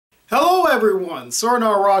everyone,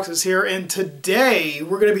 Sornar Rocks is here, and today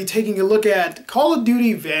we're going to be taking a look at Call of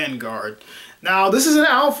Duty Vanguard. Now, this is an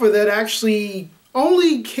alpha that actually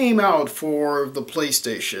only came out for the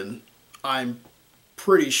PlayStation, I'm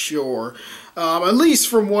pretty sure. At least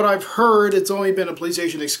from what I've heard, it's only been a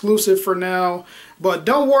PlayStation exclusive for now. But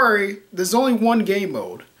don't worry, there's only one game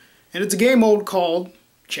mode, and it's a game mode called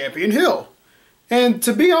Champion Hill. And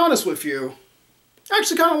to be honest with you, I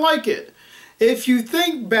actually kind of like it. If you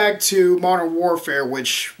think back to Modern Warfare,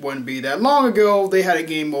 which wouldn't be that long ago, they had a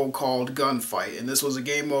game mode called Gunfight. And this was a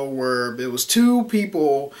game mode where it was two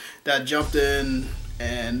people that jumped in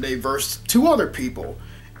and they versed two other people.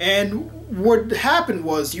 And what happened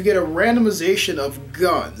was you get a randomization of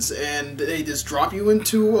guns and they just drop you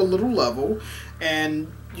into a little level and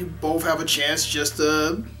you both have a chance just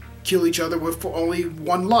to kill each other with only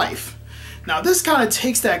one life. Now this kind of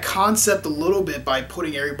takes that concept a little bit by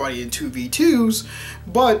putting everybody in 2v2s,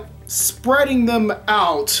 but spreading them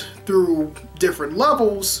out through different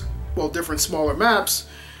levels, well, different smaller maps,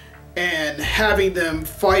 and having them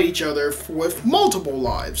fight each other with multiple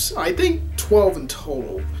lives. I think 12 in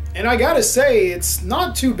total. And I gotta say, it's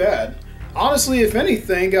not too bad. Honestly, if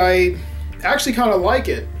anything, I actually kind of like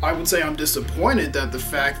it. I would say I'm disappointed that the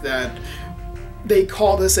fact that they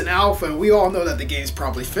call this an alpha, and we all know that the game's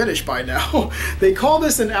probably finished by now. They call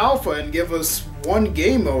this an alpha and give us one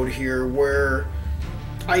game mode here where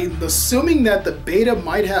I'm assuming that the beta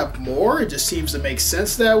might have more. It just seems to make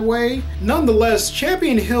sense that way. Nonetheless,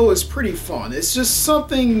 Champion Hill is pretty fun. It's just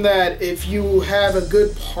something that if you have a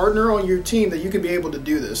good partner on your team, that you can be able to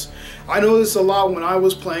do this. I noticed a lot when I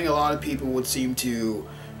was playing, a lot of people would seem to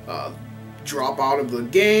drop out of the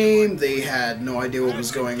game. They had no idea what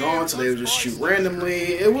was going on, so they would just shoot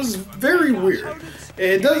randomly. It was very weird.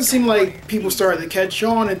 It doesn't seem like people started to catch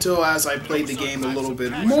on until as I played the game a little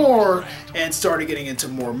bit more and started getting into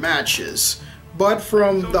more matches. But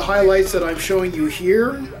from the highlights that I'm showing you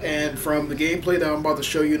here and from the gameplay that I'm about to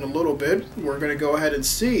show you in a little bit, we're going to go ahead and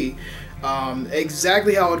see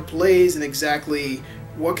exactly how it plays and exactly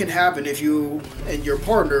what can happen if you and your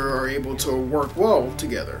partner are able to work well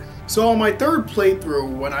together. So on my third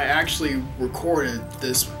playthrough, when I actually recorded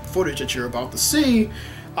this footage that you're about to see,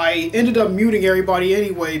 I ended up muting everybody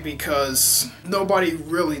anyway because nobody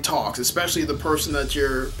really talks, especially the person that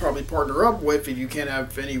you're probably partner up with. If you can't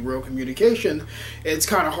have any real communication, it's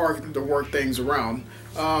kind of hard to work things around.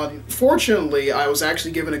 Fortunately, I was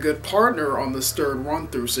actually given a good partner on this third run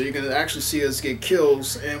through, so you're going to actually see us get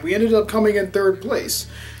kills, and we ended up coming in third place.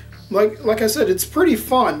 Like I said, it's pretty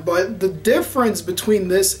fun, but the difference between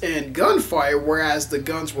this and Gunfire, whereas the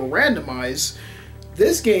guns were randomized,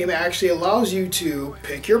 this game actually allows you to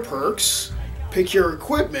pick your perks, pick your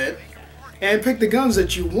equipment, and pick the guns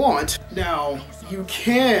that you want. Now, you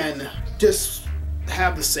can just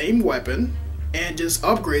have the same weapon and just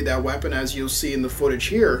upgrade that weapon, as you'll see in the footage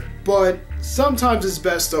here. But sometimes it's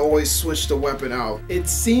best to always switch the weapon out. It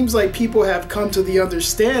seems like people have come to the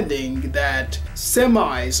understanding that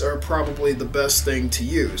semis are probably the best thing to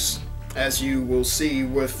use. As you will see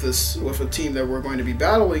with a team that we're going to be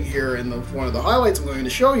battling here in one of the highlights I'm going to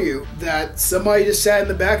show you, that somebody just sat in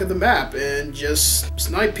the back of the map and just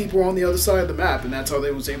sniped people on the other side of the map, and that's how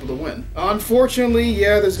they was able to win. Unfortunately,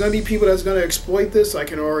 yeah, there's going to be people that's going to exploit this. I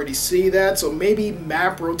can already see that, so maybe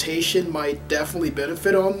map rotation might definitely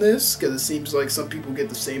benefit on this, because it seems like some people get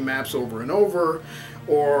the same maps over and over,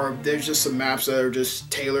 or there's just some maps that are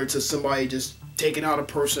just tailored to somebody just taking out a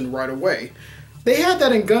person right away. They had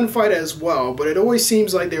that in Gunfight as well, but it always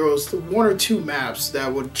seems like there was one or two maps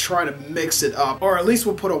that would try to mix it up, or at least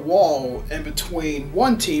would put a wall in between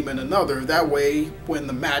one team and another. That way, when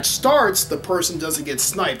the match starts, the person doesn't get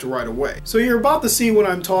sniped right away. So you're about to see what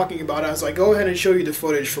I'm talking about as I go ahead and show you the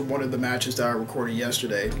footage from one of the matches that I recorded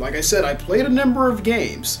yesterday. Like I said, I played a number of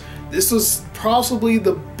games. This was possibly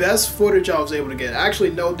the best footage I was able to get. Actually,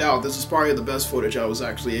 no doubt, this is probably the best footage I was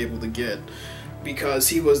actually able to get, because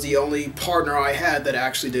he was the only partner I had that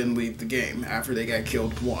actually didn't leave the game after they got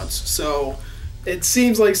killed once. So it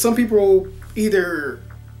seems like some people either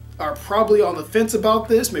are probably on the fence about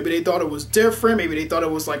this. Maybe they thought it was different. Maybe they thought it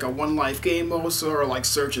was like a one life game mode, or like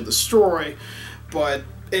search and destroy, but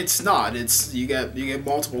it's not. It's you get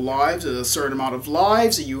multiple lives, a certain amount of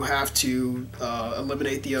lives, and you have to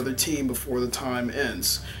eliminate the other team before the time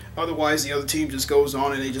ends. Otherwise, the other team just goes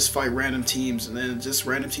on and they just fight random teams, and then just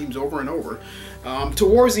random teams over and over.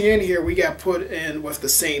 Towards the end here, we got put in with the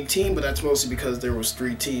same team, but that's mostly because there was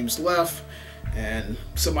 3 teams left, and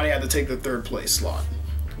somebody had to take the third place slot,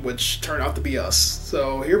 which turned out to be us.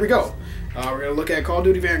 So here we go. We're going to look at Call of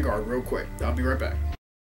Duty Vanguard real quick. I'll be right back.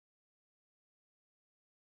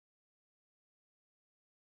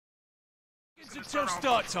 Until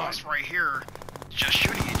start time. Us right here, just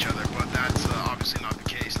shooting each other, but that's obviously not the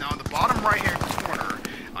case. Now, in the bottom right-hand corner,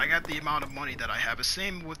 I got the amount of money that I have. The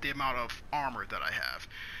same with the amount of armor that I have.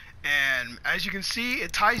 And as you can see,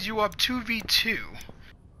 it ties you up 2v2.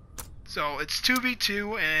 So it's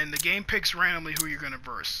 2v2, and the game picks randomly who you're going to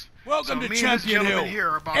verse. Welcome so to me Champion and this Hill. here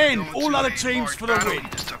are about And to go all into other a teams large for the battle. win. He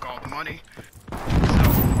just took all the money.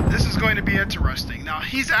 So this is going to be interesting. Now,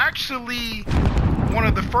 he's actually one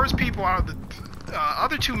of the first people out of the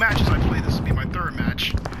other two matches I played. This will be my third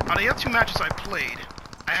match. Out of the other two matches I played,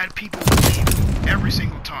 I had people leave every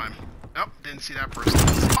single time. Oh, didn't see that person.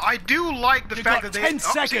 I do like the fact that they... 10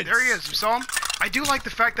 seconds. See, there he is. You saw him? I do like the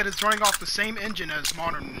fact that it's running off the same engine as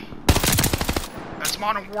Modern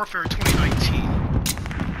Warfare 2019.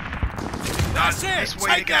 That's it. This way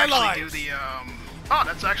Take they can their actually lives. do the oh,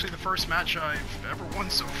 that's actually the first match I've ever won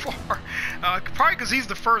so far. Probably because he's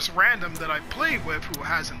the first random that I've played with who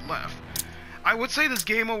hasn't left. I would say this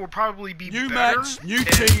game mode would probably be New better match, new if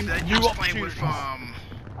team, that new you was playing with opportunities.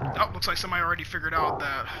 oh, looks like somebody already figured out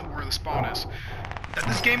that where the spawn is. That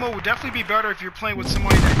this game mode would definitely be better if you're playing with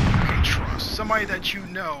somebody that you can trust, somebody that you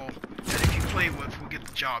know that if you play with will get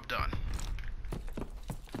the job done.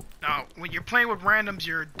 Now, when you're playing with randoms,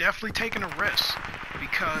 you're definitely taking a risk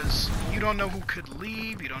because you don't know who could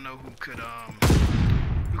leave, you don't know who could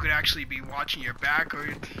actually be watching your back,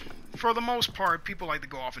 or for the most part, people like to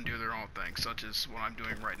go off and do their own thing, such as what I'm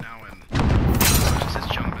doing right now and such as this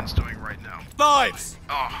gentleman's doing right now. Lives.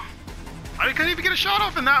 Oh, I couldn't even get a shot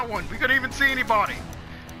off in that one. We couldn't even see anybody.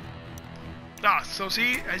 Ah, so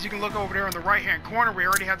see, as you can look over there in the right-hand corner, we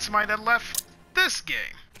already had somebody that left this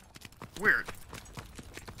game. Weird.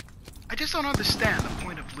 I just don't understand the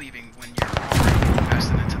point of leaving when you're already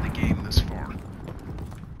invested into the game this far.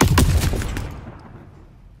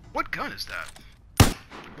 What gun is that?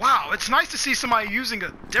 Wow, it's nice to see somebody using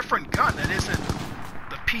a different gun that isn't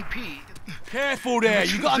the PP. Careful there,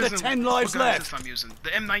 you got under 10 lives left. I'm using the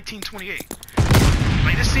M1928.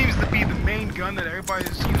 Like, this seems to be the main gun that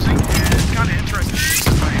everybody's using, and it's kind of interesting to see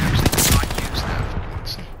somebody actually does not use that for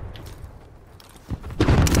once.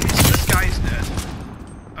 Okay, so this guy's dead.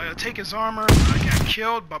 I take his armor, I got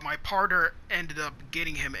killed, but my partner ended up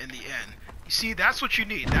getting him in the end. You see, that's what you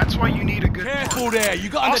need. That's why you need a good Careful partner. there, you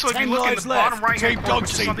got under Also, if 10 you look in lives the left. bottom right Team hand corner, Dog's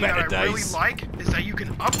which is seen something better that I really days. like, is that you can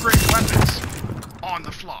upgrade weapons on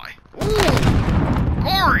the fly. Ooh!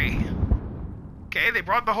 Gory! Okay, they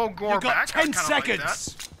brought the whole gore You got back. 10 I kinda seconds. like that.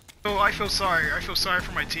 So I feel sorry. I feel sorry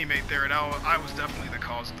for my teammate there, and I was definitely the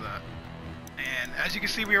cause of that. And as you can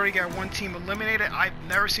see, we already got one team eliminated. I've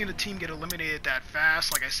never seen a team get eliminated that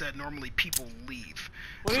fast. Like I said, normally people leave.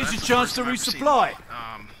 Well, here's that's your the chance first to time I've seen,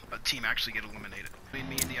 resupply. a team actually get eliminated. Between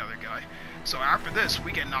me and the other guy. So after this,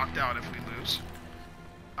 we get knocked out if we lose.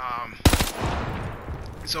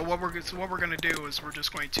 So what we're gonna do is we're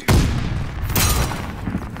just going to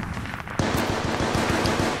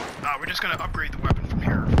we're just gonna upgrade the weapon from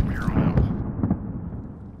here on out.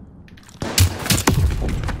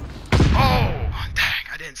 Oh, dang!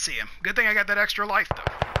 I didn't see him. Good thing I got that extra life though.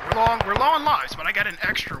 We're low on lives, but I got an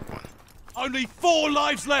extra one. Only 4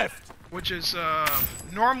 lives left. Which is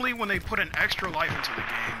normally when they put an extra life into the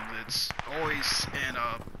game, it's always in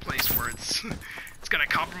a place where it's it's gonna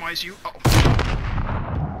compromise you. Uh oh.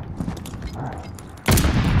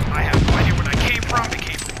 I have no idea where that came from. It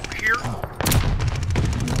came from over here.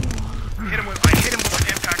 I hit him with an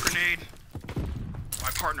impact grenade. My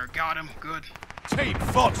partner got him. Good. Team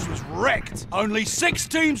Fox was wrecked. Only 6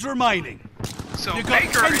 teams remaining. So You got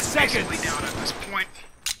Baker 10 is seconds. basically down at this point.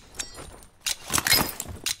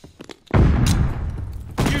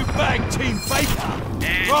 You bag Team Baker.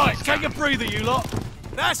 And Right, he's take got a breather, you lot.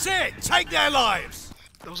 That's it. Take their lives.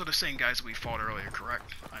 Those are the same guys we fought earlier,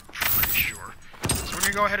 correct? I'm pretty sure. So we're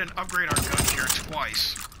gonna go ahead and upgrade our gun here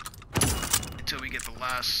twice until we get the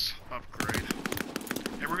last upgrade.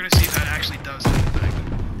 And we're gonna see if that actually does anything.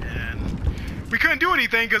 And we couldn't do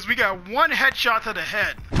anything because we got one headshot to the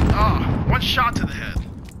head. One shot to the head.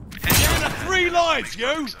 You're Headshot under to the 3 head. lives, Makes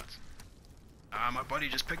you. sense. My buddy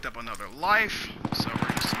just picked up another life, so we're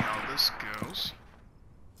gonna see how this goes.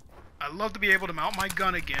 I'd love to be able to mount my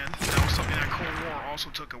gun again. That was something that Cold War also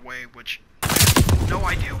took away, which I have no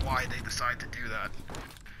idea why they decided to do that.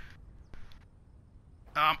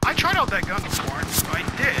 I tried out that gun before, I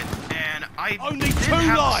did, and I Only didn't 2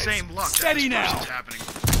 have lives. the same luck Steady that this now. person's happening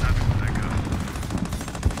with that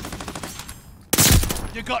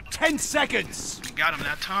gun. You got 10 seconds. We got him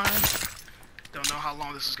that time. Don't know how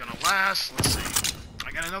long this is gonna last. Let's see.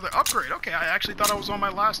 I got another upgrade. Okay, I actually thought I was on my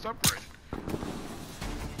last upgrade.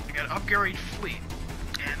 I got an upgrade fleet.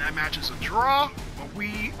 And that match is a draw, but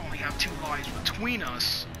we only have 2 lives between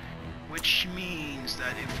us, which means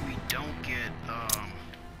that if we don't get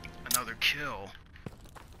another kill,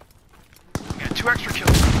 we got 2 extra kills.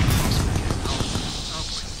 Oh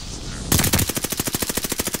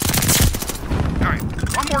boy. Alright,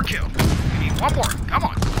 1 more kill. We need 1 more. Come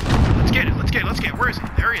on. Let's get it. Let's get it. Let's get it. Where is he?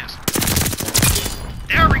 There he is.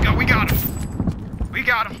 There we go. We got him. We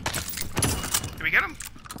got him. Did we get him?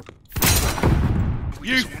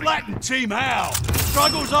 You flattened Team Hal.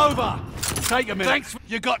 Struggle's over. Take a minute. Thanks.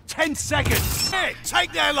 You got 10 seconds. Hey,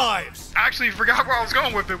 take their lives. I actually forgot where I was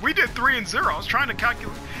going with it. We did 3 and 0. I was trying to count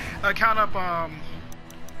up how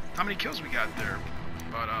many kills we got there.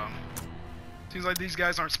 But seems like these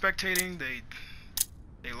guys aren't spectating. They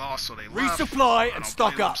lost, so they left. Resupply and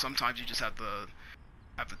stock up. Sometimes you just have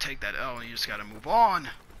to take that L, and you just got to move on.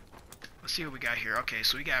 Let's see what we got here. Okay,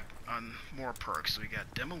 so we got more perks. So we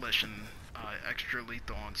got demolition, extra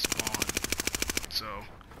lethal on spawn. So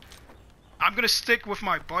I'm gonna stick with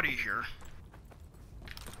my buddy here,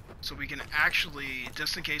 so we can actually,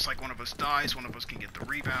 just in case like one of us dies, one of us can get the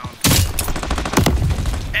rebound.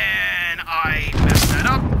 And I messed that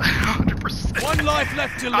up 100%. 1 life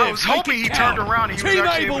left to live. I was hoping he turned around and he was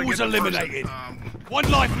actually able to get the eliminated. person.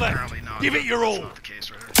 1 life left. Not. Give it your all. That's not the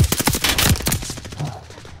case right here.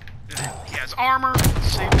 He has armor. Let's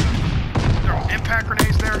see. There are impact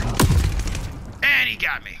grenades there. And he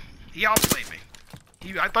got me. He outplayed me.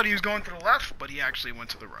 I thought he was going to the left, but he actually went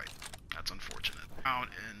to the right. That's unfortunate. Round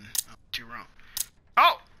in 2 rounds.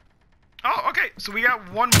 Oh! Oh, okay. So we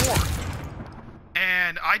got 1 more.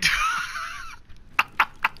 And I...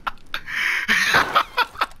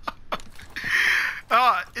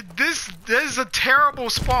 This is a terrible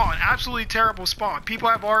spawn, absolutely terrible spawn. People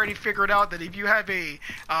have already figured out that if you have a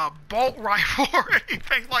bolt rifle or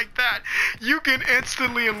anything like that, you can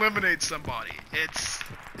instantly eliminate somebody. It's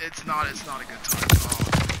not a good time.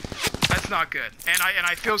 That's not good. And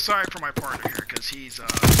I feel sorry for my partner here because he's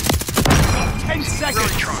 10 seconds.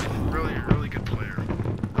 Really trying, really good player.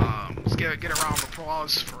 Let's get a round of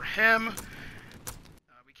applause for him.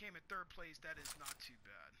 We came in 3rd place. That is not too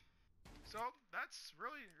bad. So that's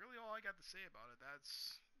really all I got to say about it.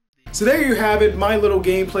 So there you have it, my little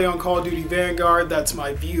gameplay on Call of Duty Vanguard. That's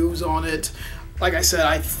my views on it. Like I said,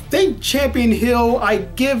 I think Champion Hill, I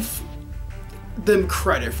give them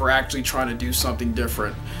credit for actually trying to do something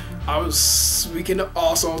different. We can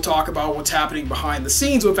also talk about what's happening behind the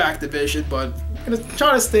scenes with Activision, but I'm gonna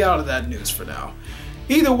try to stay out of that news for now.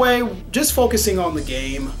 Either way, just focusing on the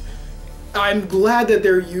game. I'm glad that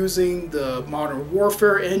they're using the Modern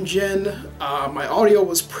Warfare engine. My audio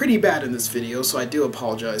was pretty bad in this video, so I do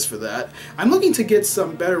apologize for that. I'm looking to get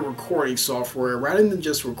some better recording software rather than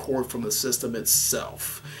just record from the system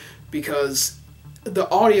itself, because the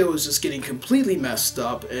audio is just getting completely messed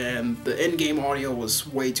up and the in-game audio was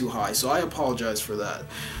way too high, so I apologize for that.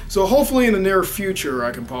 So hopefully in the near future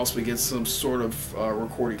I can possibly get some sort of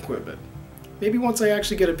recording equipment. Maybe once I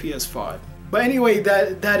actually get a PS5. But anyway,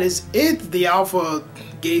 that is it. The alpha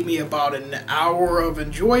gave me about an hour of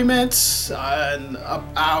enjoyment, and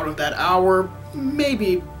out of that hour,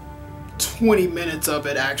 maybe 20 minutes of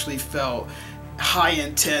it actually felt high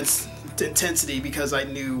intensity because I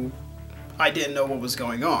didn't know what was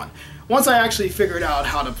going on. Once I actually figured out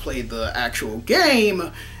how to play the actual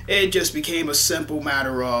game, it just became a simple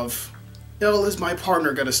matter of, is my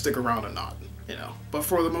partner gonna stick around or not? But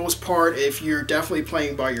for the most part, if you're definitely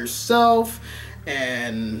playing by yourself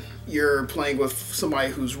and you're playing with somebody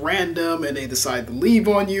who's random and they decide to leave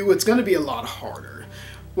on you, it's going to be a lot harder.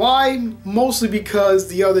 Why? Mostly because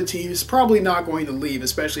the other team is probably not going to leave,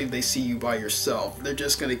 especially if they see you by yourself. They're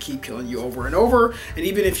just going to keep killing you over and over, and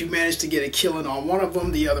even if you manage to get a kill in on one of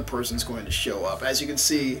them, the other person's going to show up. As you can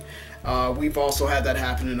see, we've also had that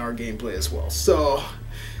happen in our gameplay as well. So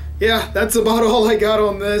yeah, that's about all I got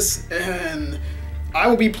on this, and I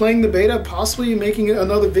will be playing the beta, possibly making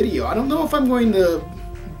another video. I don't know if I'm going to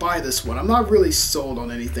buy this one. I'm not really sold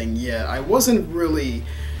on anything yet. I wasn't really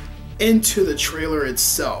into the trailer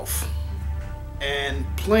itself, and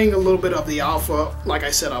playing a little bit of the alpha, like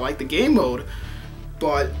I said, I like the game mode,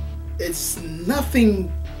 but it's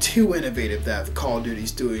nothing too innovative that Call of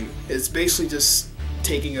Duty's doing. It's basically just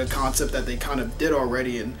taking a concept that they kind of did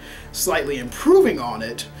already and slightly improving on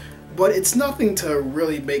it, but it's nothing to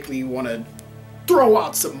really make me want to throw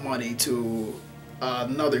out some money to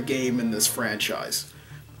another game in this franchise.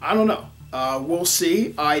 I don't know. We'll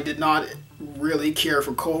see. I did not really care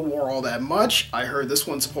for Cold War all that much. I heard this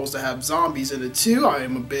one's supposed to have zombies in it too. I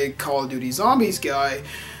am a big Call of Duty Zombies guy,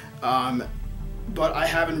 but I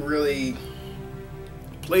haven't really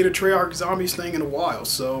played a Treyarch Zombies thing in a while,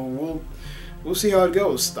 so we'll see how it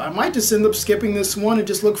goes. I might just end up skipping this one and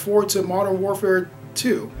just look forward to Modern Warfare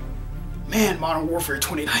 2. man, Modern Warfare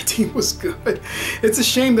 2019 was good. It's a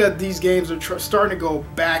shame that these games are starting to go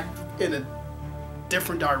back in a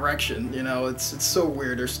different direction. You know, it's so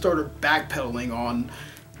weird. They're sort of backpedaling on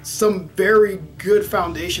some very good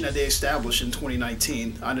foundation that they established in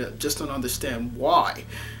 2019. I just don't understand why.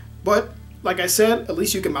 But like I said, at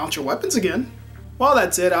least you can mount your weapons again. Well,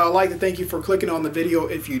 that's it. I would like to thank you for clicking on the video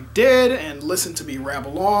if you did and listen to me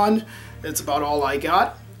ramble on. That's about all I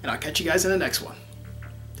got, and I'll catch you guys in the next one.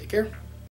 Take care.